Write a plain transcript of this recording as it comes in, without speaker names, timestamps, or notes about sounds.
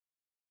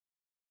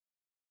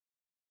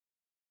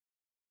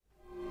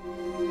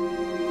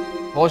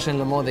Porsche and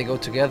Le Mans, they go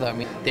together. I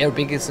mean, their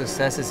biggest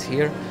success is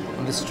here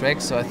on this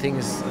track, so I think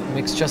it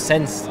makes just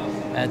sense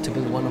to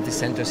build one of the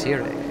centers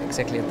here,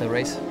 exactly at the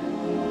race.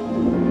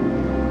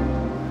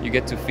 You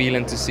get to feel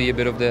and to see a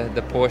bit of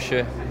the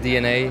Porsche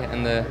DNA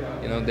and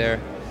their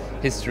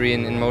history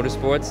in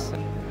motorsports.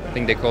 I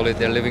think they call it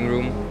their living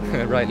room,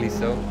 rightly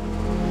so.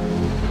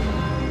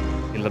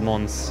 Le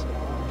Mans,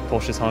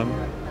 Porsche's home,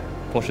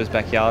 Porsche's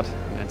backyard,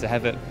 and to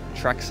have it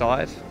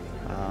trackside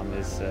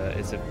is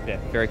a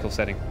very cool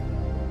setting.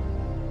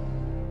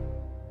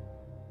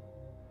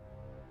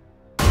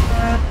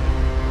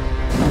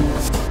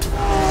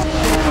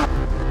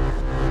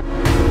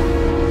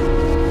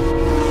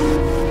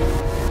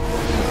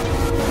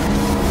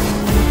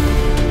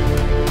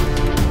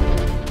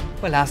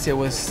 Well, last year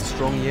was a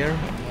strong year.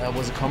 It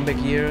was a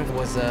comeback year. It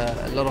was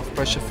a lot of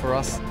pressure for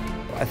us.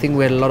 I think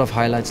we had a lot of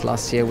highlights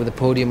last year with the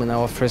podium in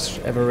our first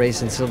ever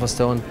race in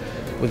Silverstone,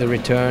 with a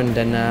return,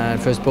 then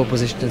first pole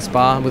position in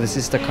Spa with a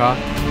sister car.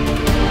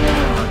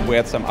 We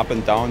had some up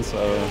and downs.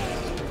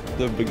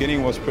 The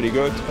beginning was pretty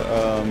good.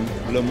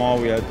 Le Mans,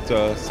 we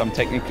had some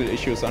technical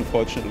issues,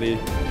 unfortunately.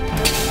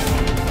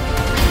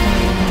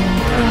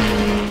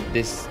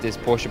 This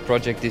Porsche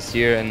project this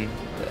year and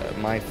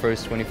my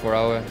first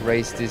 24-hour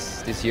race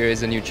this year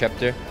is a new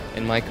chapter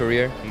in my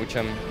career, which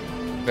I'm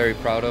very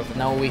proud of.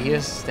 Now we're here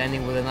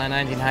standing with a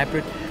 919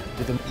 hybrid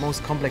with the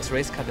most complex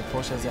race car that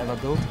Porsche has ever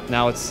built.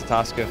 Now it's the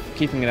task of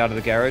keeping it out of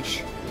the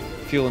garage,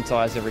 fuel and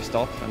tyres every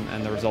stop,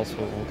 and the results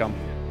will come.